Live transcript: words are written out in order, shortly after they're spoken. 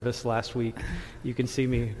This last week, you can see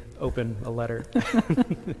me open a letter.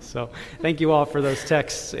 So thank you all for those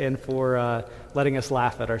texts and for letting us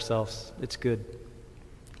laugh at ourselves. It's good.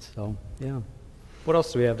 So, yeah. What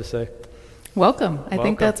else do we have to say? Welcome. I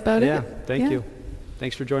think that's about it. Thank you.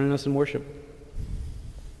 Thanks for joining us in worship.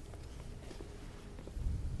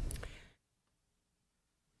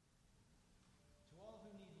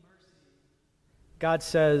 God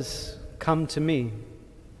says, "Come to me."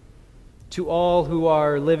 To all who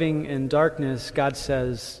are living in darkness, God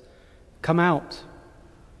says, "Come out."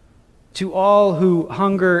 To all who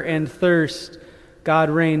hunger and thirst, God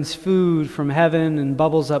rains food from heaven and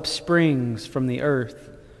bubbles up springs from the earth.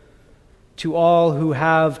 To all who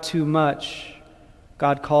have too much,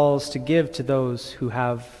 God calls to give to those who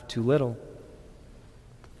have too little.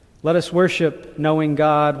 Let us worship, knowing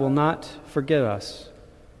God will not forget us.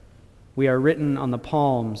 We are written on the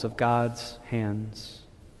palms of God's hands.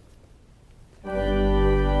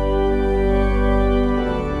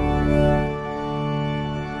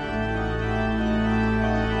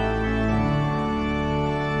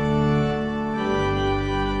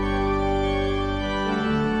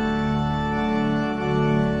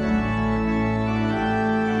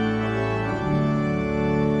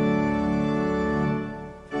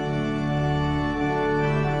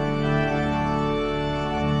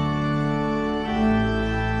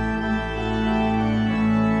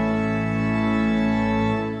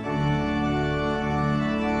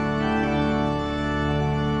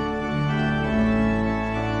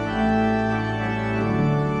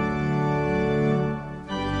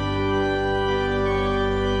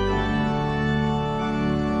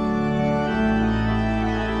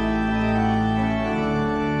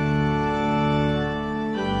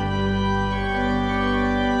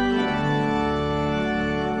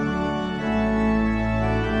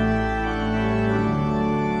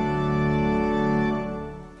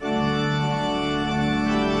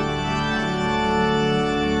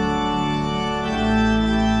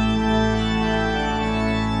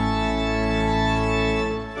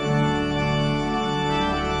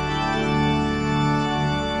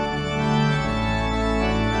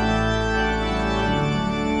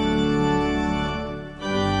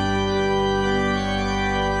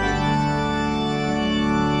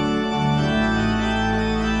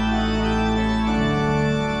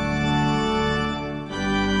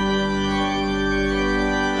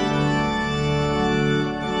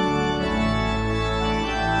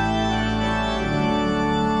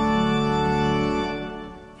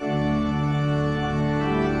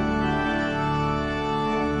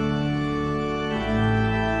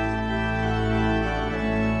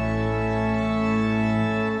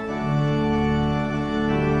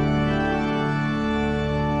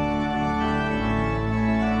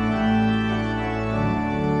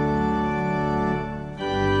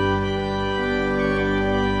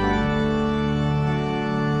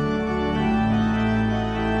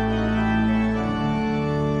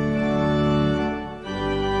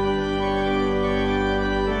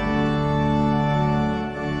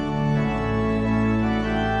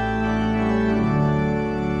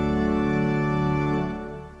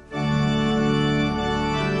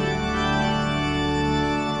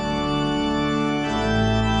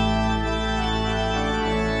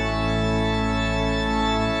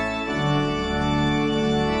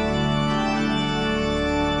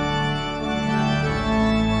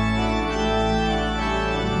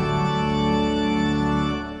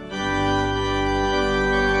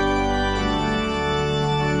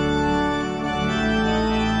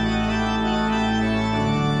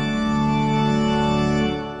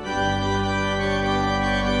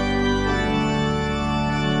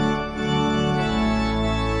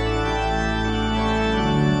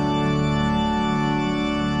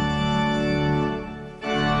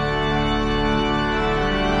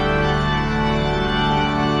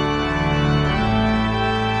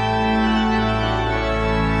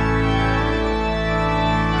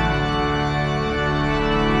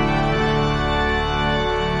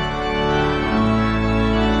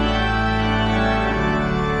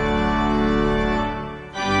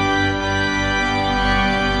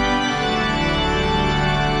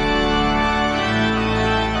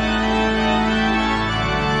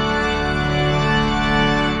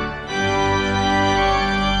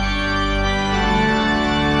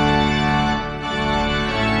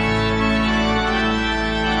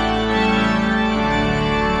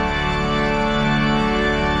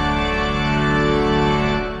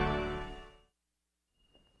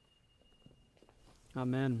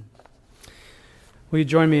 Amen. Will you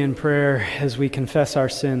join me in prayer as we confess our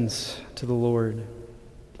sins to the Lord?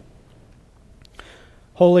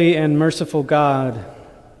 Holy and merciful God,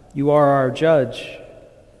 You are our judge.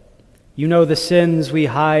 You know the sins we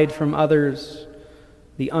hide from others,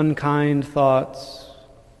 the unkind thoughts,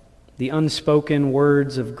 the unspoken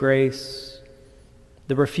words of grace,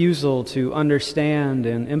 the refusal to understand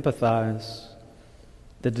and empathize,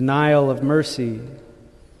 the denial of mercy,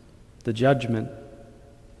 the judgment.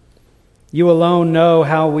 You alone know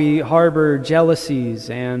how we harbor jealousies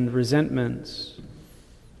and resentments,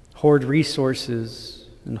 hoard resources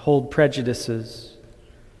and hold prejudices,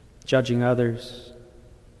 judging others.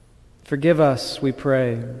 Forgive us, we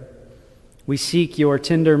pray. We seek your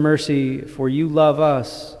tender mercy, for you love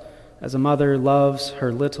us as a mother loves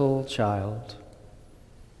her little child.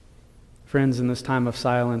 Friends, in this time of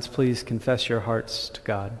silence, please confess your hearts to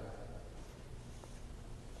God.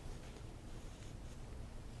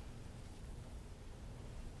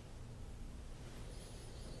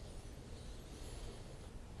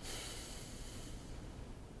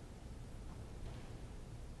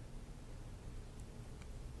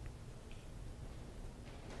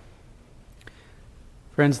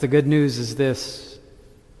 Friends, the good news is this,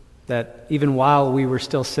 that even while we were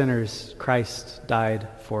still sinners, Christ died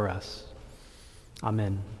for us.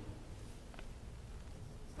 Amen.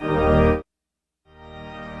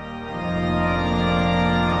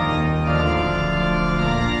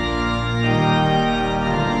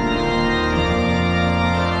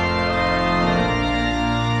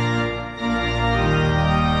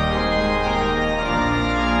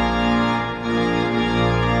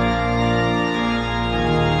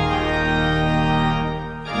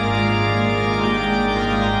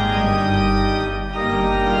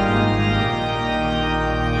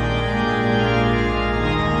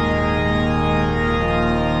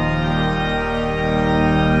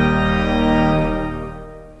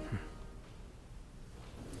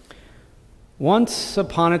 Once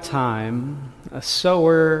upon a time, a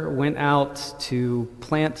sower went out to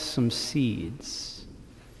plant some seeds.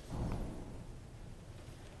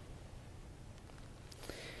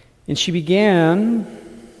 And she began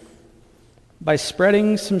by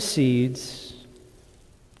spreading some seeds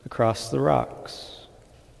across the rocks.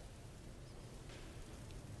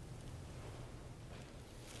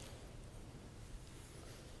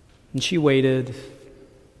 And she waited,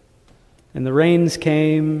 and the rains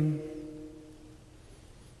came,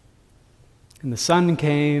 and the sun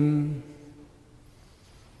came,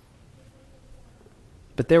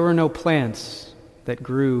 but there were no plants that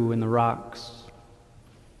grew in the rocks.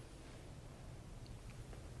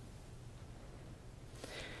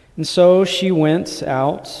 And so she went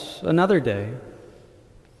out another day,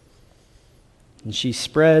 and she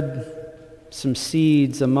spread some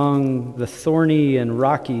seeds among the thorny and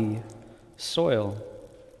rocky soil.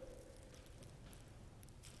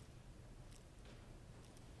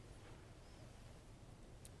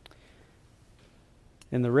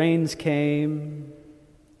 And the rains came,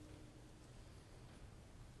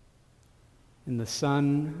 and the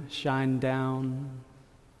sun shined down,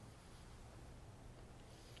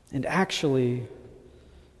 and actually,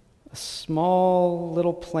 a small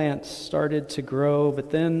little plant started to grow,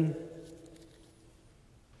 but then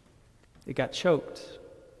it got choked,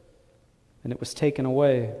 and it was taken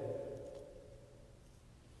away.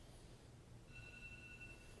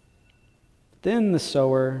 Then the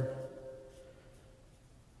sower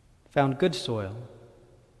found good soil,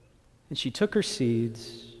 and she took her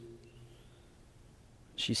seeds,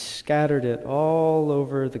 she scattered it all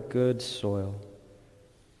over the good soil.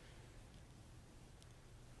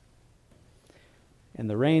 And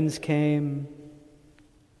the rains came,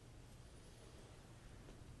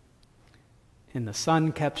 and the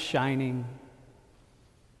sun kept shining,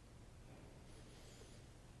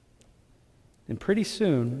 and pretty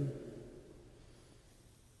soon,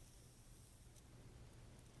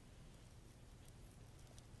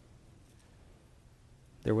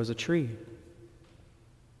 there was a tree.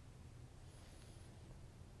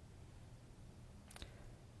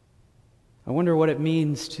 I wonder what it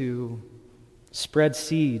means to spread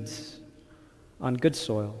seeds on good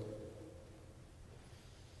soil.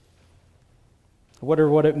 I wonder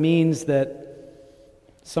what it means that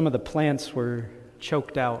some of the plants were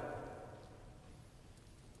choked out.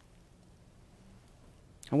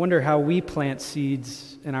 I wonder how we plant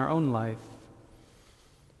seeds in our own life,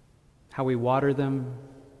 how we water them,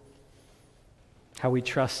 how we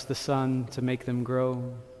trust the sun to make them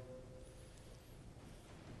grow.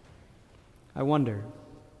 I wonder.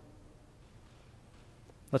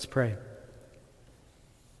 Let's pray.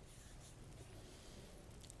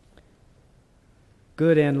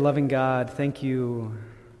 Good and loving God, thank you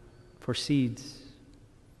for seeds.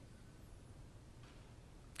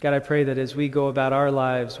 God, I pray that as we go about our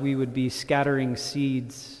lives, we would be scattering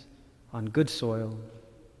seeds on good soil.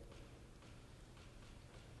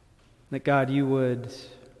 That, God, you would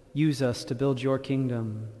use us to build your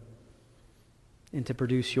kingdom and to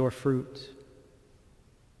produce your fruit.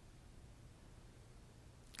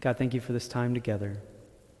 God, thank you for this time together.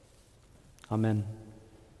 Amen.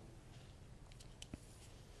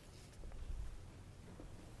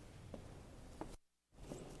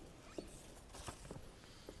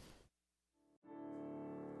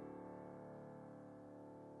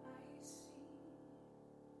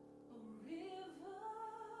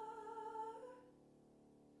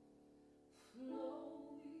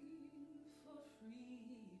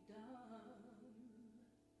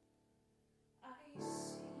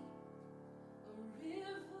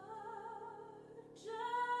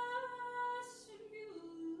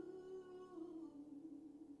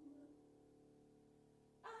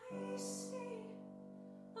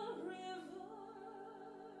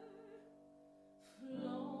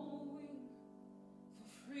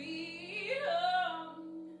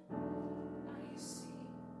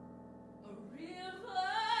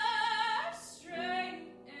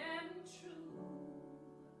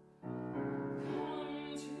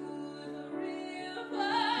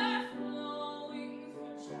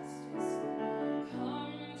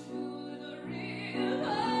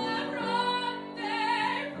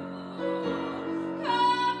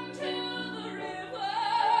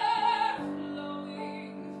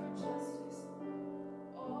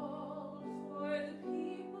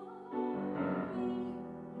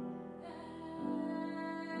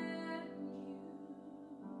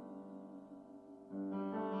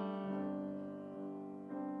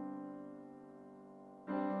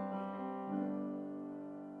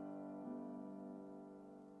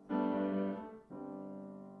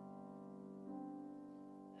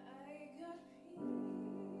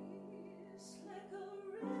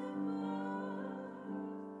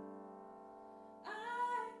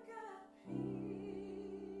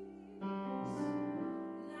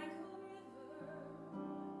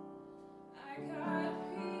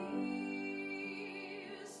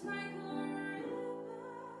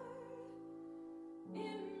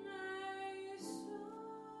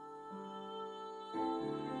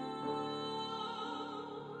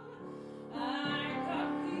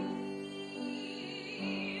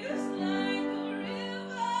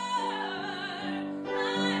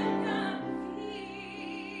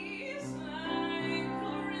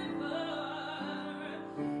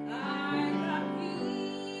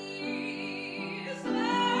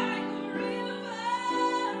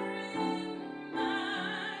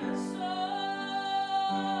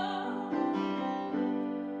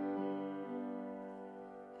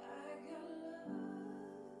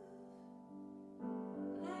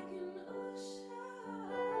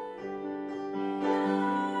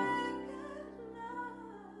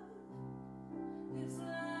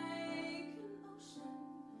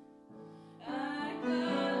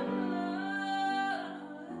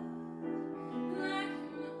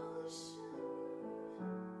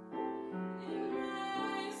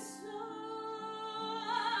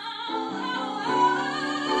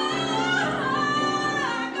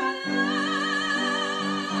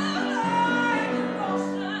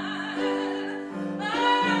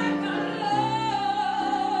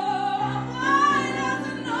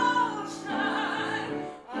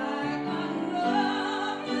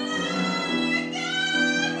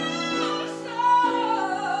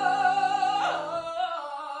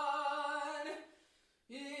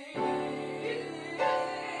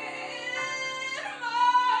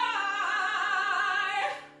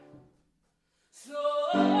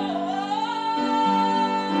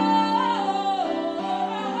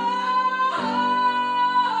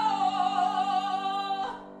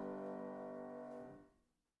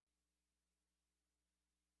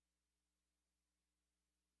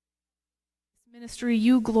 Ministry,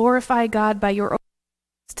 you glorify God by your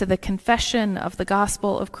obedience to the confession of the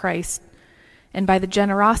gospel of Christ and by the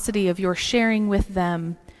generosity of your sharing with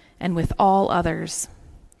them and with all others,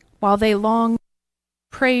 while they long to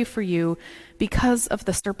pray for you because of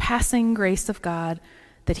the surpassing grace of God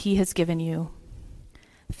that he has given you.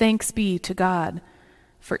 Thanks be to God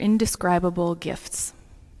for indescribable gifts.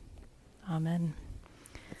 Amen.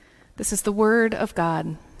 This is the word of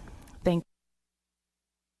God. Thank you.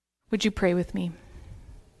 Would you pray with me?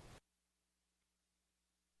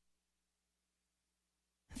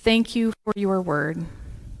 Thank you for your word.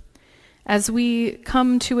 As we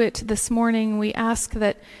come to it this morning, we ask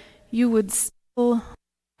that you would still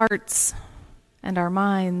our hearts and our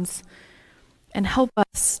minds and help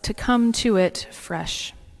us to come to it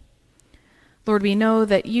fresh. Lord, we know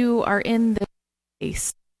that you are in this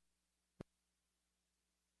place.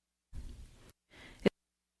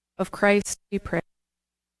 Of Christ we pray.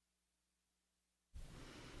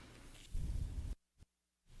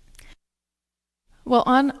 Well,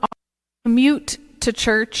 on our commute to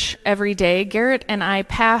church every day, Garrett and I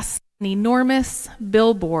pass an enormous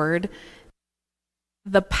billboard,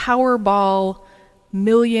 the Powerball $1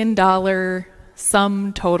 million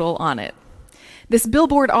sum total on it. This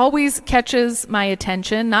billboard always catches my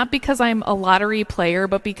attention, not because I'm a lottery player,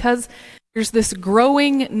 but because there's this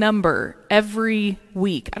growing number every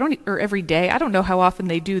week. Or every day. I don't know how often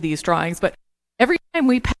they do these drawings, but every time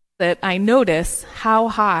we pass it, I notice how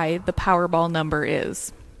high the Powerball number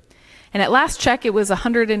is. And at last check, it was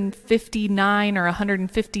 159 or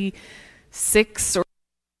 156 or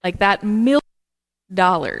like that $1 million.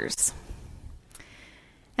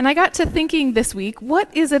 And I got to thinking this week,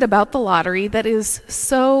 what is it about the lottery that is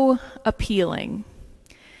so appealing?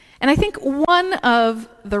 And I think one of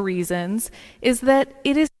the reasons is that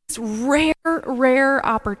it is this rare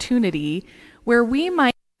opportunity where we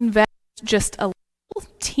might invest just a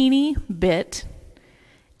little teeny bit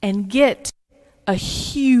and get a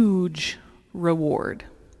huge reward.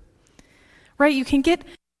 Right? You can get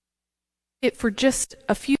it for just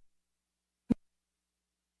a few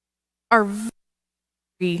are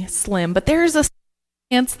very slim, but there's a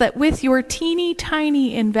chance that with your teeny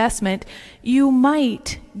tiny investment, you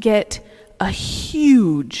might get a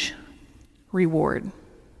huge reward.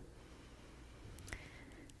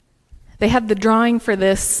 They had the drawing for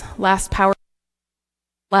this last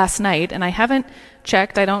night, and I haven't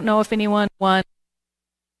checked. I don't know if anyone won.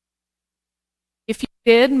 If you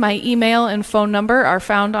did, my email and phone number are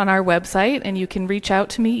found on our website, and you can reach out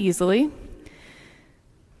to me easily.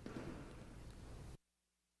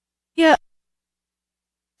 Yeah,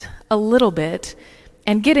 a little bit,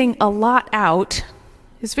 and getting a lot out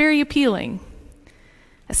is very appealing,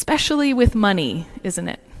 especially with money, isn't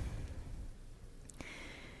it?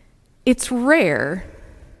 It's rare,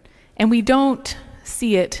 and we don't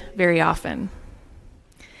see it very often.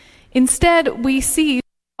 Instead, we see what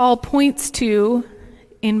Paul points to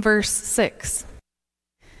in verse 6.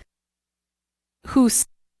 Who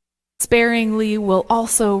sparingly will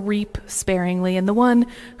also reap sparingly, and the one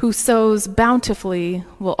who sows bountifully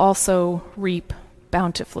will also reap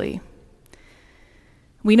bountifully.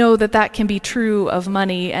 We know that that can be true of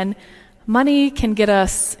money, and money can get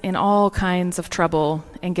us in all kinds of trouble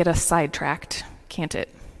and get us sidetracked, can't it?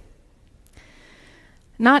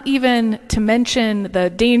 Not even to mention the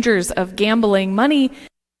dangers of gambling. Money can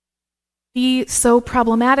be so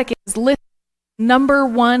problematic. It is listed number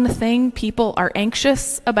one thing people are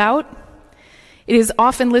anxious about. It is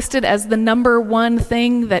often listed as the number one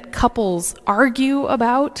thing that couples argue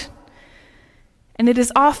about. And it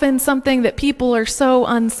is often something that people are so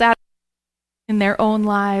unsatisfied in their own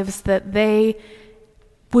lives that they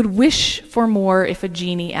would wish for more if a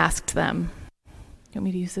genie asked them. You want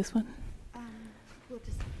me to use this one?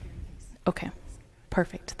 Okay,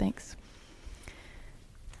 perfect, thanks.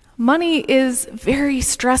 Money is very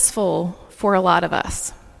stressful for a lot of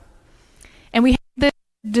us. And we have this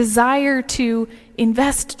desire to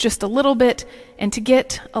invest just a little bit and to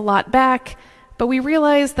get a lot back, but we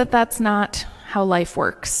realize that that's not how life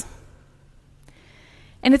works.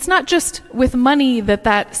 And it's not just with money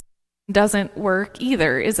that doesn't work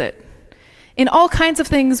either, is it? In all kinds of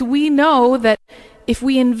things, we know that if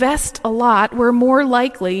we invest a lot, we're more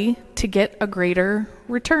likely to get a greater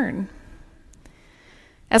return.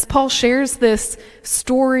 As Paul shares this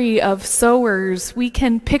story of sowers, we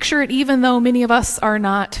can picture it even though many of us are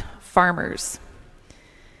not farmers.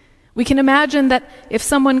 We can imagine that if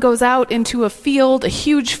someone goes out into a field, a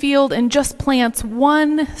huge field, and just plants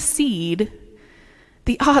one seed,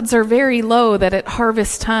 the odds are very low that at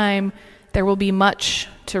harvest time there will be much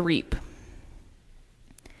to reap.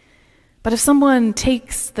 But if someone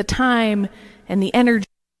takes the time and the energy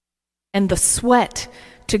and the sweat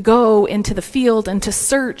to go into the field and to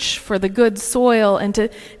search for the good soil and to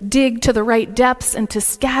dig to the right depths and to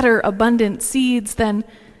scatter abundant seeds, then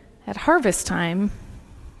at harvest time,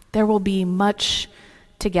 there will be much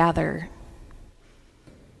to gather.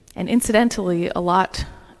 And incidentally, a lot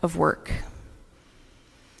of work.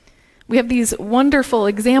 We have these wonderful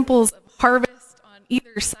examples of harvest on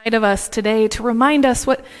either side of us today to remind us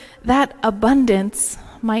what that abundance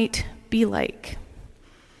might be like.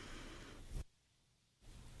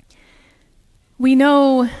 We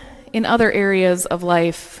know in other areas of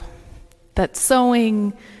life that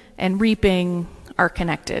sowing and reaping are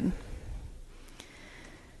connected.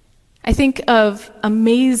 I think of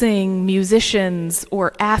amazing musicians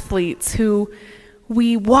or athletes who,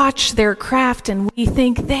 We watch their craft and we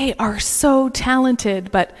think they are so talented,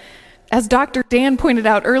 but as Dr. Dan pointed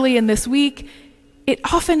out early in this week, it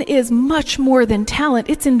often is much more than talent.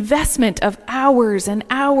 It's investment of hours and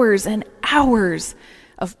hours and hours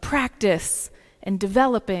of practice and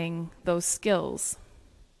developing those skills.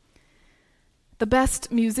 The best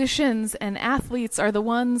musicians and athletes are the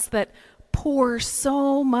ones that pour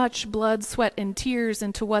so much blood, sweat, and tears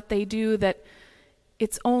into what they do that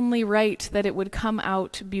it's only right that it would come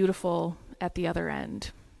out beautiful at the other end.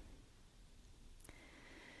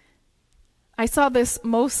 I saw this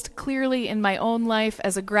most clearly in my own life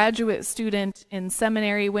as a graduate student in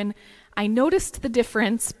seminary when I noticed the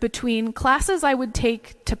difference between classes I would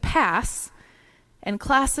take to pass and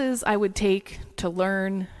classes I would take to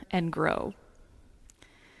learn and grow.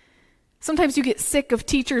 Sometimes you get sick of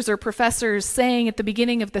teachers or professors saying at the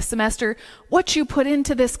beginning of the semester, what you put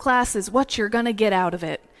into this class is what you're going to get out of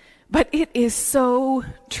it. But it is so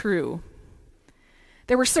true.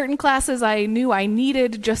 There were certain classes I knew I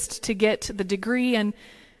needed just to get the degree, and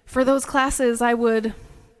for those classes I would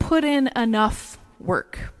put in enough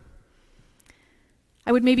work.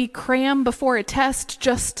 I would maybe cram before a test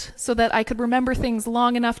just so that I could remember things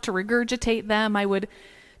long enough to regurgitate them. I would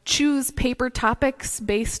choose paper topics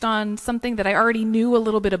based on something that I already knew a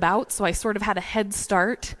little bit about, so I sort of had a head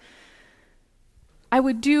start. I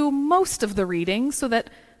would do most of the reading so that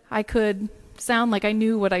I could sound like I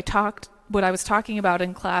knew what I was talking about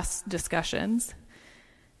in class discussions.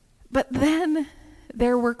 But then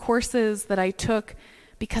there were courses that I took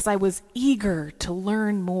because I was eager to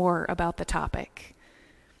learn more about the topic,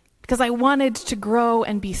 because I wanted to grow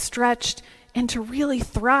and be stretched and to really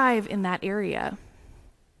thrive in that area.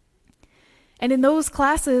 And in those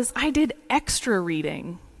classes, I did extra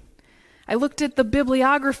reading. I looked at the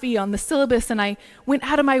bibliography on the syllabus and I went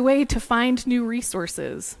out of my way to find new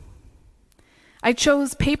resources. I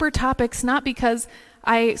chose paper topics not because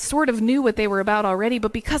I sort of knew what they were about already,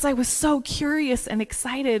 but because I was so curious and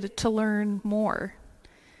excited to learn more.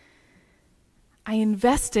 I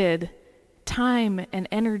invested time and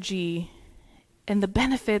energy, and the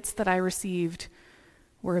benefits that I received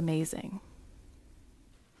were amazing.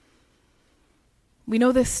 We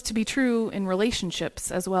know this to be true in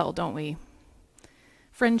relationships as well, don't we?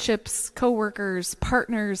 Friendships, coworkers,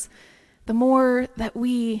 partners, the more that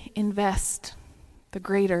we invest, the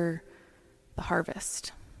greater the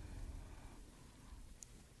harvest.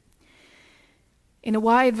 In a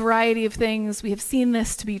wide variety of things, we have seen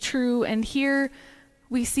this to be true, and here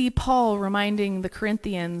we see Paul reminding the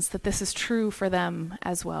Corinthians that this is true for them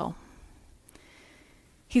as well.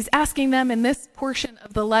 He's asking them in this portion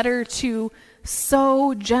of the letter to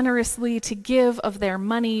sow generously, to give of their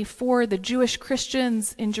money for the Jewish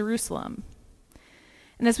Christians in Jerusalem.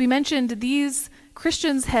 And as we mentioned, these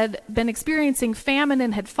Christians had been experiencing famine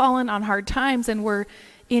and had fallen on hard times and were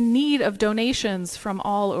in need of donations from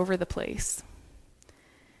all over the place.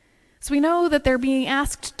 So we know that they're being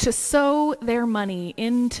asked to sow their money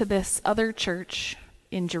into this other church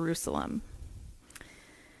in Jerusalem.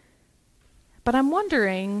 But I'm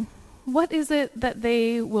wondering, what is it that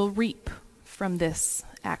they will reap from this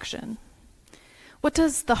action? What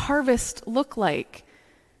does the harvest look like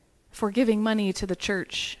for giving money to the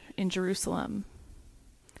church in Jerusalem?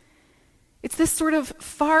 It's this sort of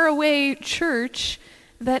faraway church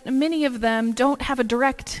that many of them don't have a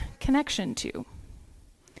direct connection to.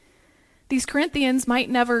 These Corinthians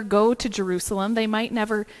might never go to Jerusalem. They might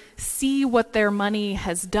never see what their money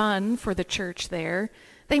has done for the church there.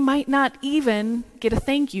 They might not even get a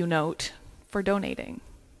thank you note for donating.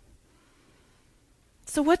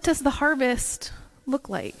 So what does the harvest look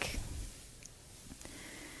like?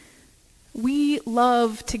 We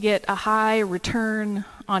love to get a high return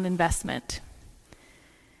on investment.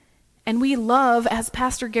 And we love, as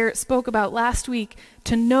Pastor Garrett spoke about last week,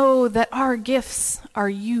 to know that our gifts are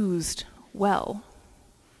used well.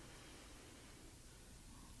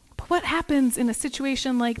 But what happens in a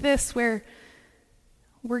situation like this where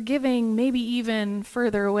we're giving maybe even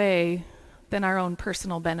further away than our own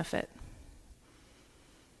personal benefit?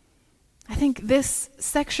 I think this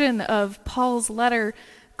section of Paul's letter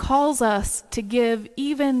calls us to give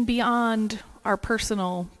even beyond our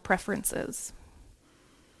personal preferences.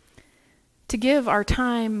 To give our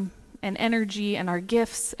time and energy and our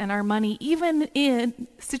gifts and our money, even in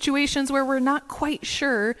situations where we're not quite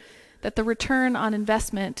sure that the return on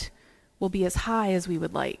investment will be as high as we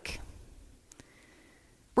would like.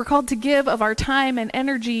 We're called to give of our time and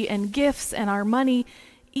energy and gifts and our money,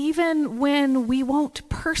 even when we won't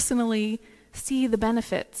personally see the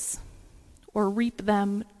benefits or reap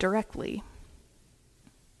them directly.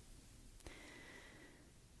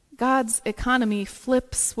 God's economy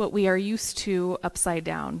flips what we are used to upside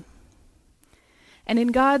down. And in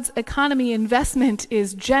God's economy, investment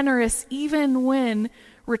is generous even when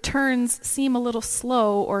returns seem a little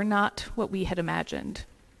slow or not what we had imagined.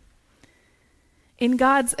 In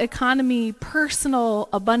God's economy, personal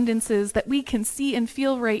abundances that we can see and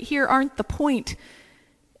feel right here aren't the point.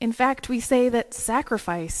 In fact, we say that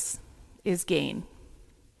sacrifice is gain.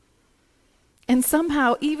 And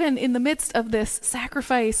somehow, even in the midst of this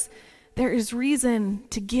sacrifice, there is reason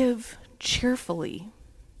to give cheerfully.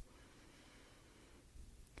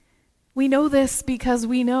 We know this because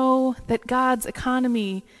we know that God's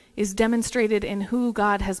economy is demonstrated in who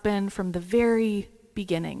God has been from the very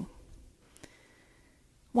beginning.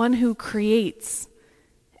 One who creates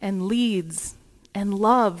and leads and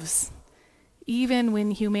loves, even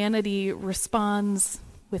when humanity responds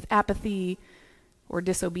with apathy or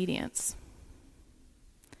disobedience.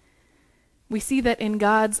 We see that in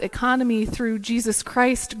God's economy, through Jesus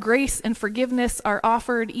Christ, grace and forgiveness are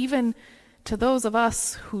offered even to those of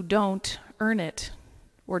us who don't earn it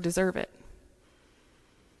or deserve it.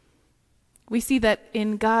 We see that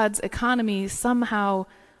in God's economy, somehow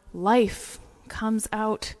life comes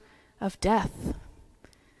out of death,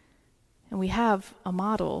 and we have a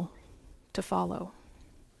model to follow.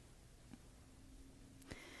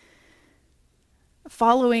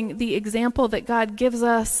 Following the example that God gives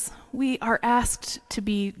us, we are asked to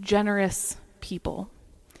be generous people.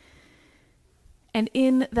 And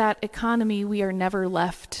in that economy, we are never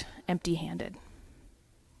left empty-handed.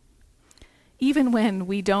 Even when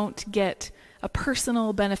we don't get a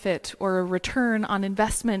personal benefit or a return on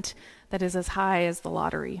investment that is as high as the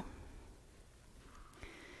lottery.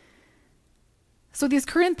 So these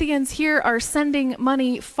Corinthians here are sending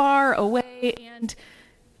money far away, and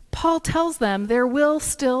Paul tells them there will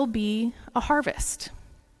still be a harvest.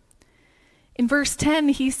 In verse 10,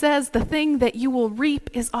 he says, the thing that you will reap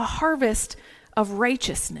is a harvest of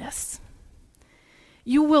righteousness.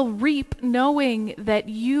 You will reap knowing that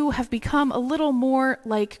you have become a little more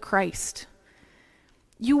like Christ.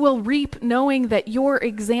 You will reap knowing that your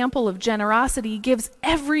example of generosity gives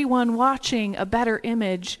everyone watching a better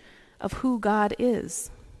image of who God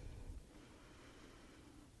is.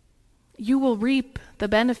 You will reap the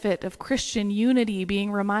benefit of Christian unity,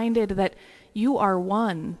 being reminded that you are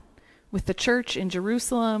one with the church in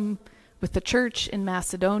Jerusalem, with the church in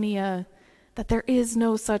Macedonia, that there is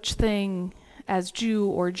no such thing as Jew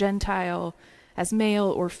or Gentile, as male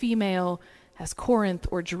or female, as Corinth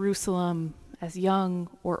or Jerusalem, as young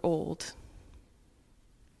or old.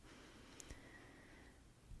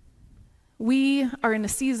 We are in a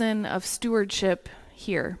season of stewardship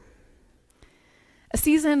here. A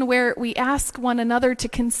season where we ask one another to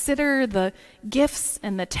consider the gifts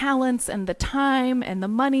and the talents and the time and the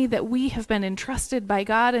money that we have been entrusted by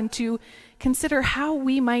God, and to consider how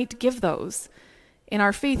we might give those in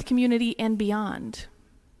our faith community and beyond.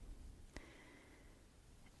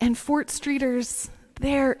 And Fort Streeters,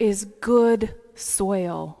 there is good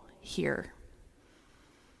soil here.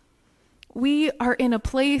 We are in a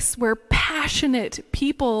place where passionate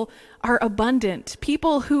people are abundant,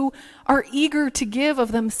 people who are eager to give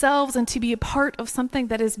of themselves and to be a part of something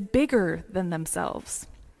that is bigger than themselves.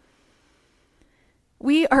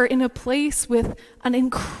 We are in a place with an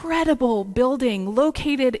incredible building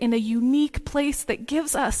located in a unique place that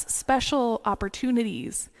gives us special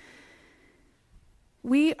opportunities.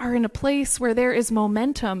 We are in a place where there is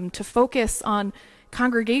momentum to focus on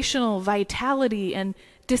congregational vitality and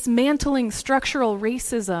dismantling structural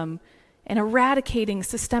racism and eradicating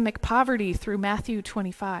systemic poverty through Matthew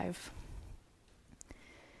 25.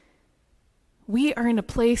 We are in a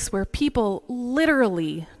place where people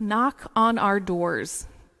literally knock on our doors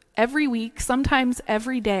every week, sometimes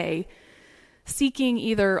every day, seeking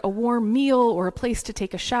either a warm meal or a place to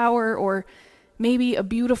take a shower or maybe a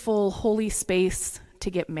beautiful holy space to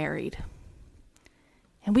get married.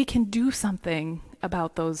 And we can do something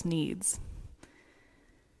about those needs.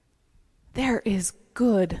 There is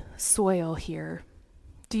good soil here.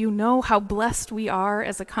 Do you know how blessed we are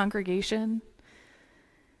as a congregation?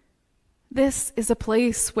 This is a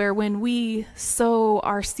place where when we sow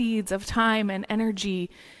our seeds of time and energy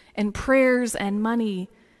and prayers and money,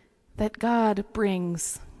 that God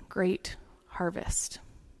brings great harvest.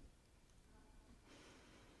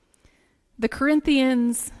 The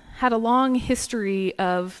Corinthians had a long history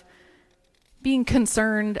of being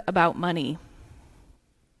concerned about money.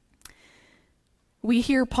 We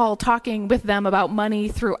hear Paul talking with them about money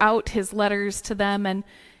throughout his letters to them, and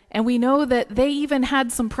we know that they even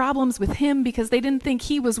had some problems with him because they didn't think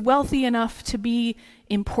he was wealthy enough to be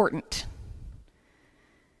important.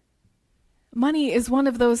 Money is one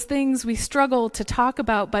of those things we struggle to talk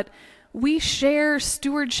about, but we share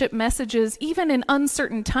stewardship messages even in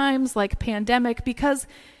uncertain times like pandemic because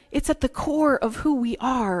it's at the core of who we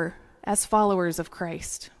are as followers of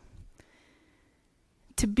Christ.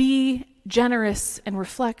 To be generous and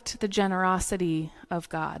reflect the generosity of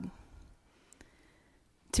God.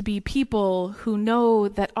 To be people who know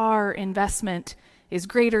that our investment is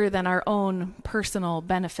greater than our own personal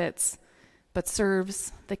benefits, but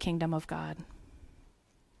serves the kingdom of God.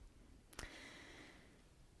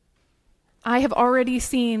 I have already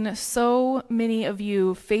seen so many of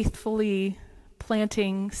you faithfully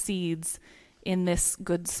planting seeds in this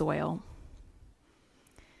good soil.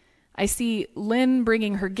 I see Lynn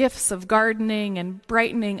bringing her gifts of gardening and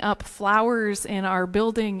brightening up flowers in our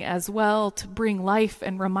building as well to bring life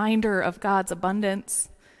and reminder of God's abundance.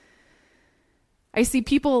 I see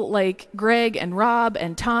people like Greg and Rob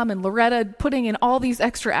and Tom and Loretta putting in all these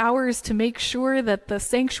extra hours to make sure that the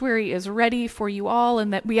sanctuary is ready for you all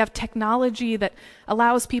and that we have technology that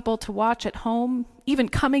allows people to watch at home, even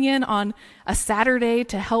coming in on a Saturday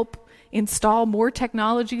to help install more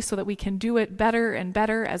technology so that we can do it better and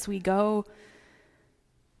better as we go.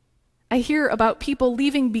 I hear about people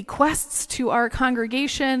leaving bequests to our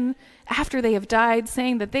congregation after they have died,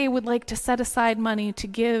 saying that they would like to set aside money to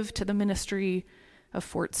give to the ministry of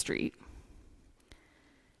Fort Street.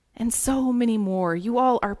 And so many more. You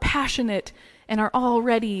all are passionate and are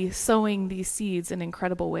already sowing these seeds in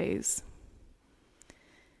incredible ways.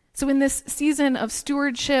 So in this season of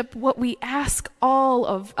stewardship, what we ask all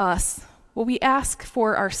of us, what we ask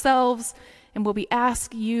for ourselves, and what we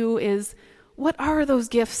ask you is, what are those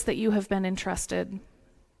gifts that you have been entrusted?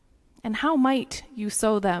 And how might you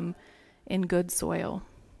sow them in good soil?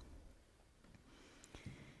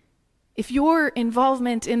 If your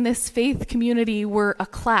involvement in this faith community were a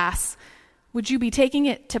class, would you be taking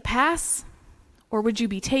it to pass, or would you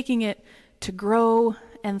be taking it to grow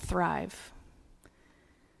and thrive?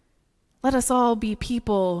 Let us all be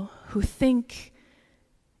people who think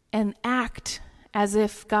and act as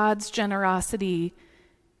if God's generosity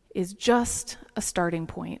is just a starting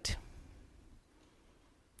point.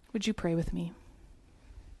 Would you pray with me?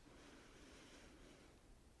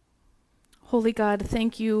 Holy God,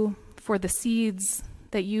 thank you for the seeds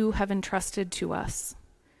that you have entrusted to us,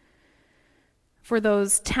 for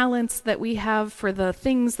those talents that we have, for the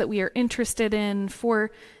things that we are interested in,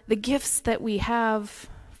 for the gifts that we have,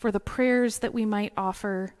 for the prayers that we might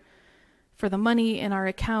offer, for the money in our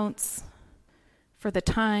accounts, for the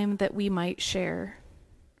time that we might share.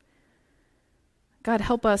 God,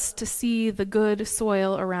 help us to see the good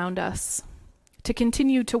soil around us, to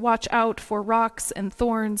continue to watch out for rocks and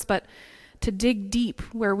thorns, but to dig deep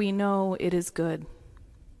where we know it is good.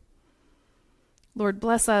 Lord,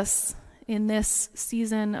 bless us in this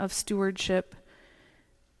season of stewardship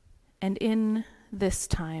and in this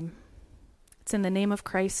time. It's in the name of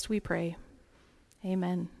Christ we pray.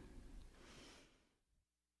 Amen.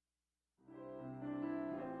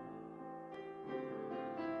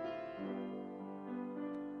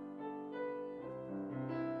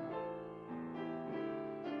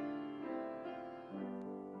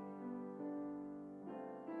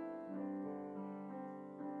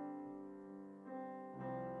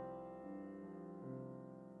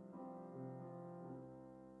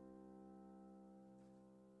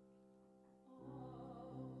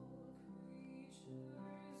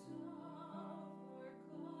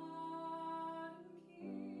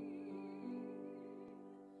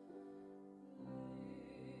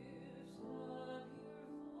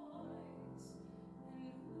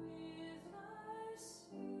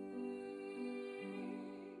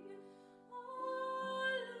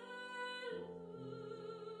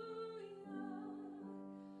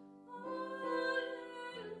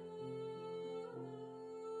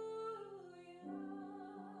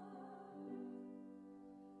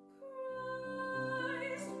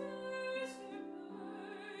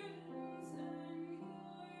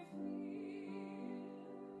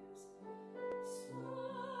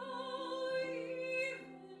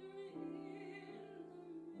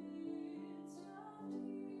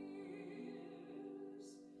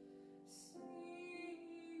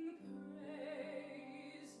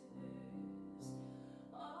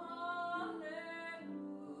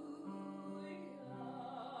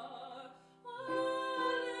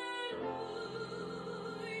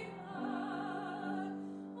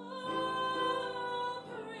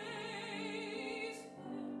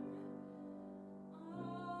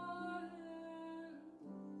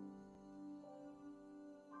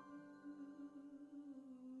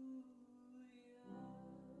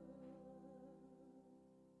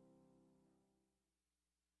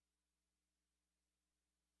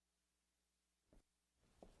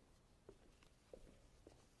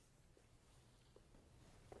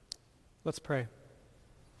 Let's pray.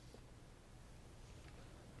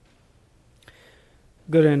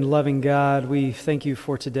 Good and loving God, we thank you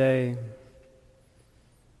for today.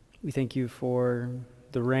 We thank you for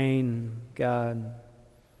the rain, God.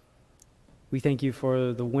 We thank you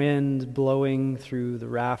for the wind blowing through the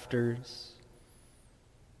rafters.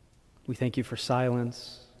 We thank you for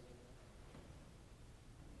silence,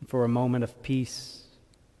 for a moment of peace.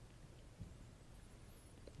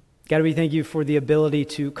 God, we thank you for the ability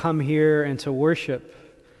to come here and to worship,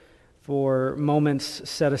 for moments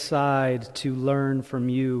set aside to learn from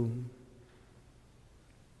you.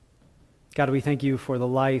 God, we thank you for the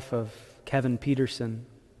life of Kevin Peterson,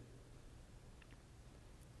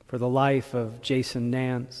 for the life of Jason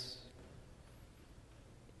Nance,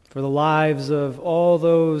 for the lives of all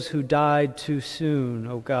those who died too soon,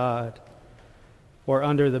 O God, or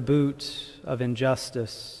under the boot of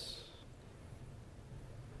injustice.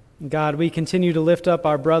 God, we continue to lift up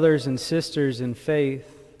our brothers and sisters in faith,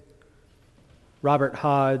 Robert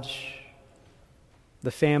Hodge,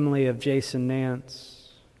 the family of Jason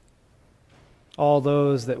Nance, all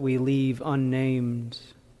those that we leave unnamed.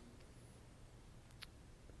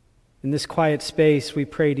 In this quiet space, we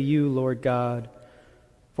pray to you, Lord God,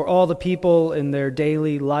 for all the people in their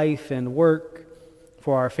daily life and work,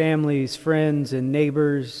 for our families, friends, and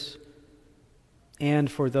neighbors,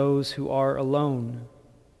 and for those who are alone.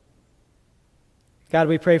 God,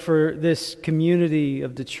 we pray for this community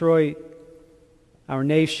of Detroit, our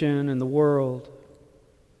nation and the world,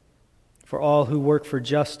 for all who work for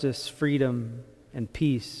justice, freedom, and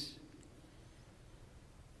peace.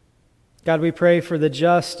 God, we pray for the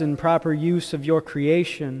just and proper use of your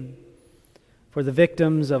creation, for the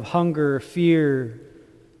victims of hunger, fear,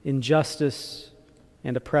 injustice,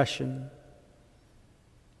 and oppression.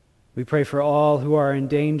 We pray for all who are in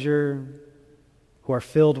danger, who are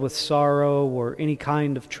filled with sorrow or any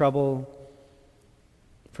kind of trouble,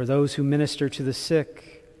 for those who minister to the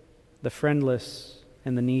sick, the friendless,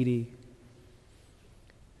 and the needy.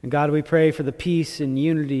 And God, we pray for the peace and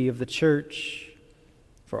unity of the church,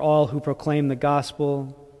 for all who proclaim the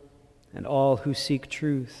gospel and all who seek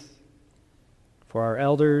truth, for our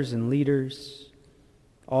elders and leaders,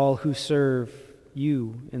 all who serve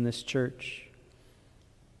you in this church.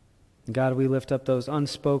 And God, we lift up those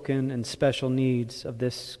unspoken and special needs of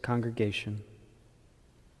this congregation.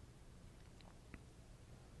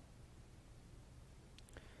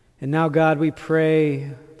 And now, God, we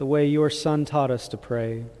pray the way your Son taught us to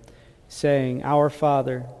pray, saying, Our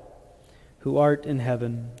Father, who art in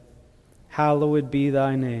heaven, hallowed be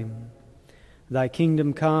thy name. Thy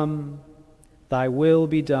kingdom come, thy will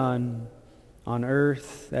be done, on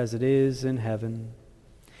earth as it is in heaven.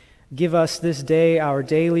 Give us this day our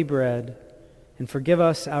daily bread, and forgive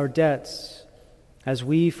us our debts, as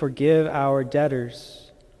we forgive our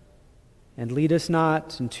debtors. And lead us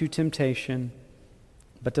not into temptation,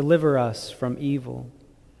 but deliver us from evil.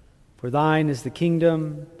 For thine is the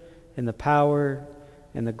kingdom, and the power,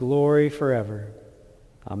 and the glory forever.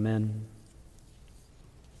 Amen.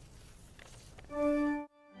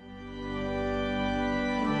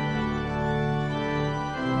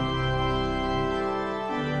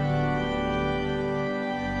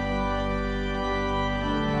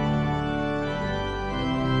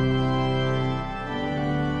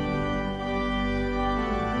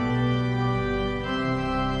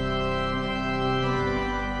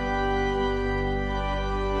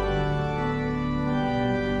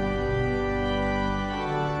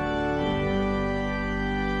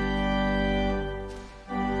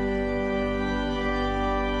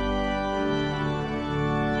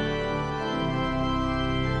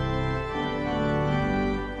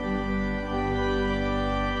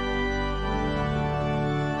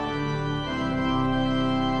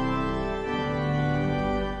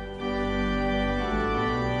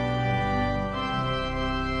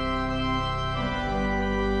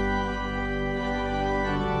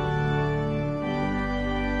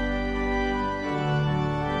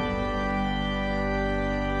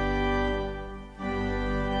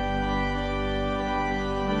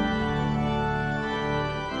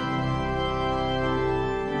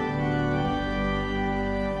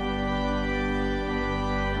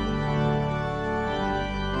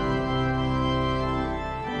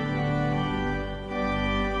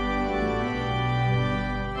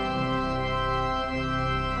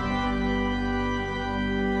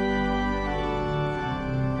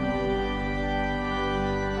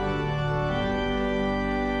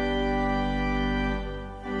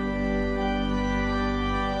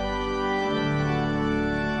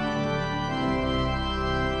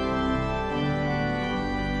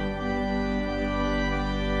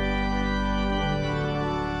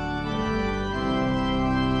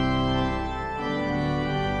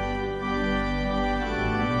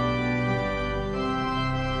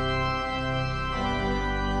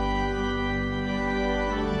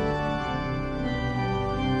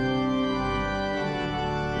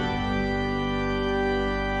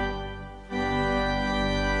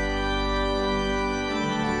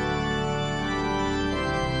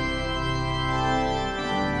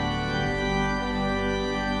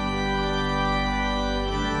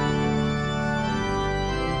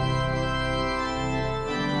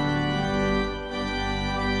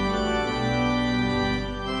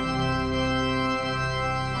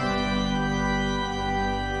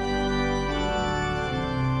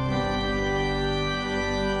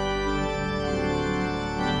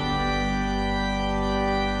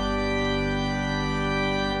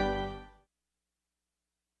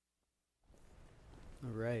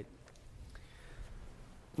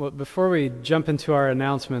 Well, before we jump into our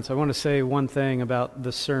announcements, I want to say one thing about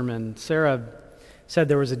the sermon. Sarah said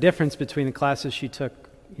there was a difference between the classes she took,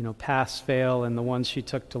 pass, fail, and the ones she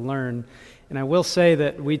took to learn. And I will say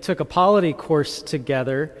that we took a polity course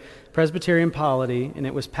together, Presbyterian polity, and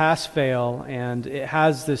it was pass, fail, and it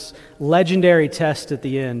has this legendary test at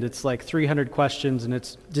the end. It's like 300 questions, and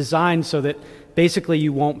it's designed so that basically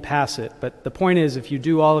you won't pass it. But the point is, if you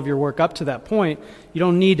do all of your work up to that point, you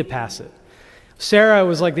don't need to pass it. Sarah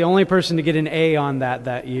was like the only person to get an A on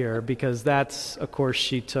that year, because that's a course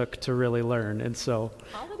she took to really learn. And so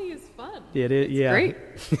polity is fun. Yeah. Great.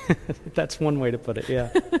 That's one way to put it, yeah.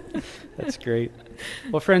 That's great.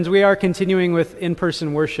 Well, friends, we are continuing with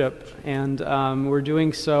in-person worship, and we're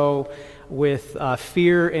doing so with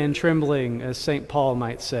fear and trembling, as St. Paul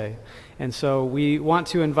might say. And so we want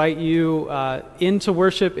to invite you into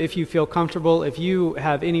worship if you feel comfortable. If you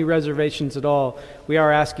have any reservations at all, we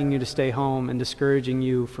are asking you to stay home and discouraging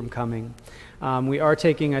you from coming. We are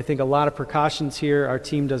taking, I think, a lot of precautions here. Our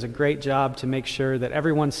team does a great job to make sure that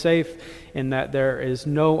everyone's safe and that there is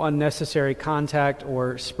no unnecessary contact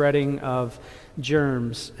or spreading of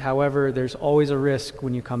germs. However, there's always a risk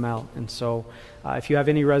when you come out. And so if you have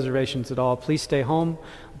any reservations at all, please stay home.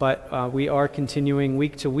 But we are continuing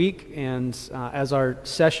week to week, and as our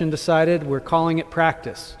session decided, we're calling it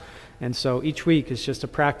practice. And so each week is just a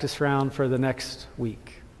practice round for the next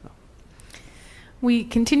week. We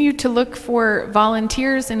continue to look for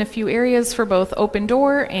volunteers in a few areas for both Open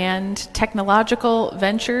Door and technological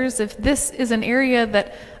ventures. If this is an area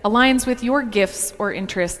that aligns with your gifts or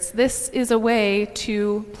interests, this is a way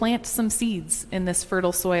to plant some seeds in this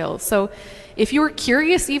fertile soil. So if you're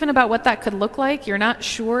curious even about what that could look like, you're not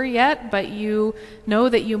sure yet, but you know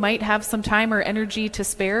that you might have some time or energy to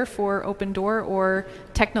spare for Open Door or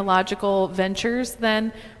technological ventures,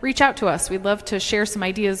 then reach out to us. We'd love to share some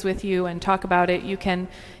ideas with you and talk about it. You can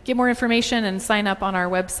get more information and sign up on our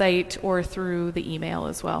website or through the email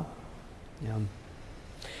as well. Yeah.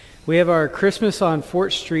 We have our Christmas on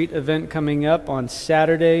Fort Street event coming up on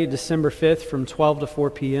Saturday, December 5th from 12 to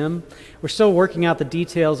 4 p.m. We're still working out the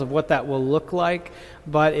details of what that will look like,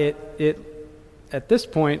 but it at this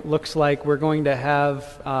point looks like we're going to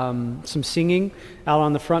have some singing out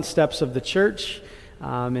on the front steps of the church,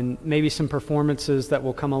 and maybe some performances that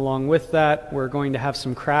will come along with that. We're going to have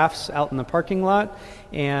some crafts out in the parking lot,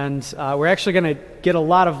 and we're actually going to get a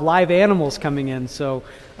lot of live animals coming in. So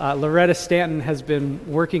Loretta Stanton has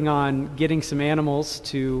been working on getting some animals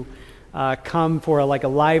to come for a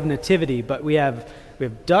live nativity. But we have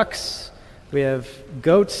ducks, we have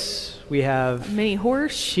goats, we have a mini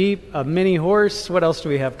horse, sheep, a mini horse. What else do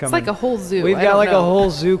we have coming? It's like a whole zoo. We've got a whole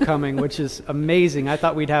zoo coming, which is amazing. I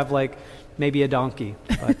thought we'd have maybe a donkey,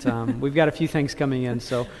 but we've got a few things coming in.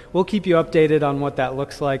 So we'll keep you updated on what that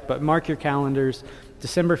looks like. But mark your calendars,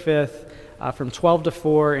 December 5th from 12 to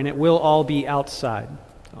 4, and it will all be outside.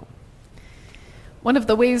 One of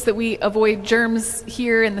the ways that we avoid germs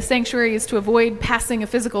here in the sanctuary is to avoid passing a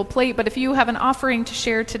physical plate. But if you have an offering to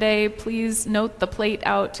share today, please note the plate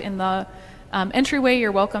out in the entryway.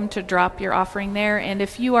 You're welcome to drop your offering there. And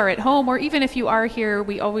if you are at home, or even if you are here,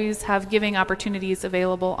 we always have giving opportunities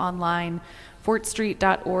available online,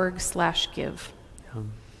 fortstreet.org/give.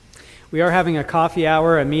 We are having a coffee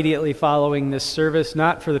hour immediately following this service,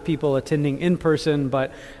 not for the people attending in person,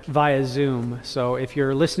 but via Zoom. So if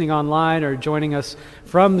you're listening online or joining us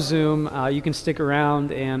from Zoom, you can stick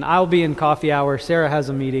around, and I'll be in coffee hour. Sarah has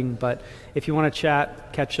a meeting, but if you want to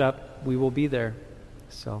chat, catch up, we will be there.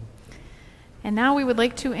 So. And now we would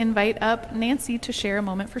like to invite up Nancy to share a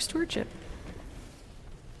moment for stewardship.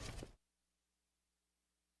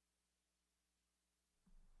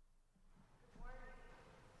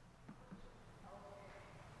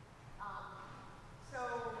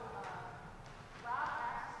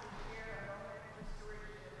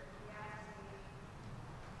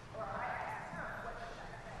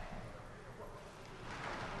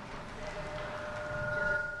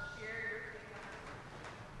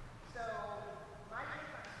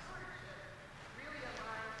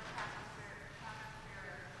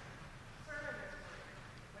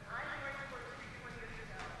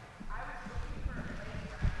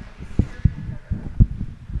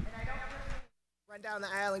 Down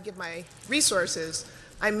the aisle and give my resources.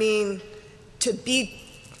 I mean, to be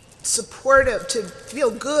supportive, to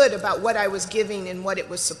feel good about what I was giving and what it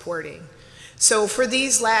was supporting. So for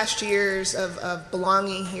these last years of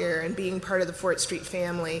belonging here and being part of the Fort Street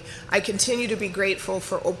family, I continue to be grateful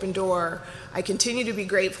for Open Door. I continue to be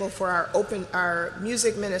grateful for our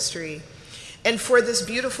music ministry and for this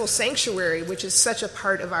beautiful sanctuary, which is such a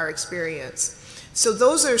part of our experience. So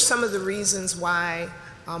those are some of the reasons why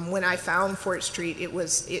When I found Fort Street,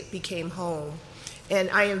 it became home. And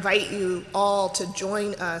I invite you all to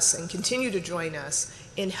join us and continue to join us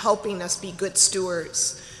in helping us be good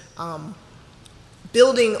stewards,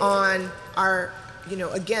 building on our,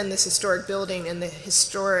 again, this historic building and the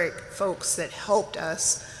historic folks that helped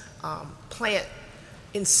us plant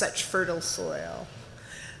in such fertile soil.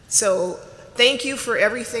 So thank you for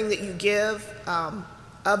everything that you give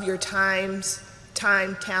of your time,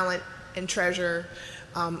 talent, and treasure,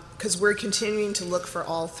 because we're continuing to look for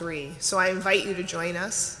all three. So I invite you to join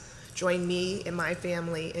us, join me and my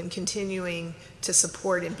family in continuing to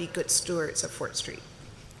support and be good stewards of Fort Street.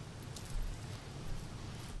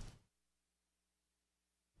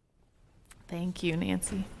 Thank you,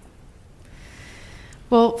 Nancy.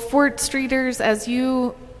 Well, Fort Streeters, as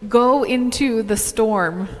you go into the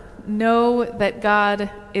storm, know that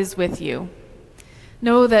God is with you.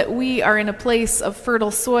 Know that we are in a place of fertile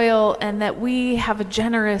soil and that we have a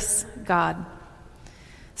generous God.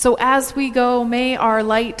 So as we go, may our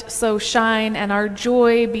light so shine and our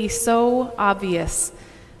joy be so obvious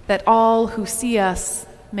that all who see us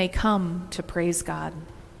may come to praise God.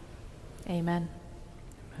 Amen.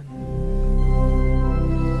 Amen.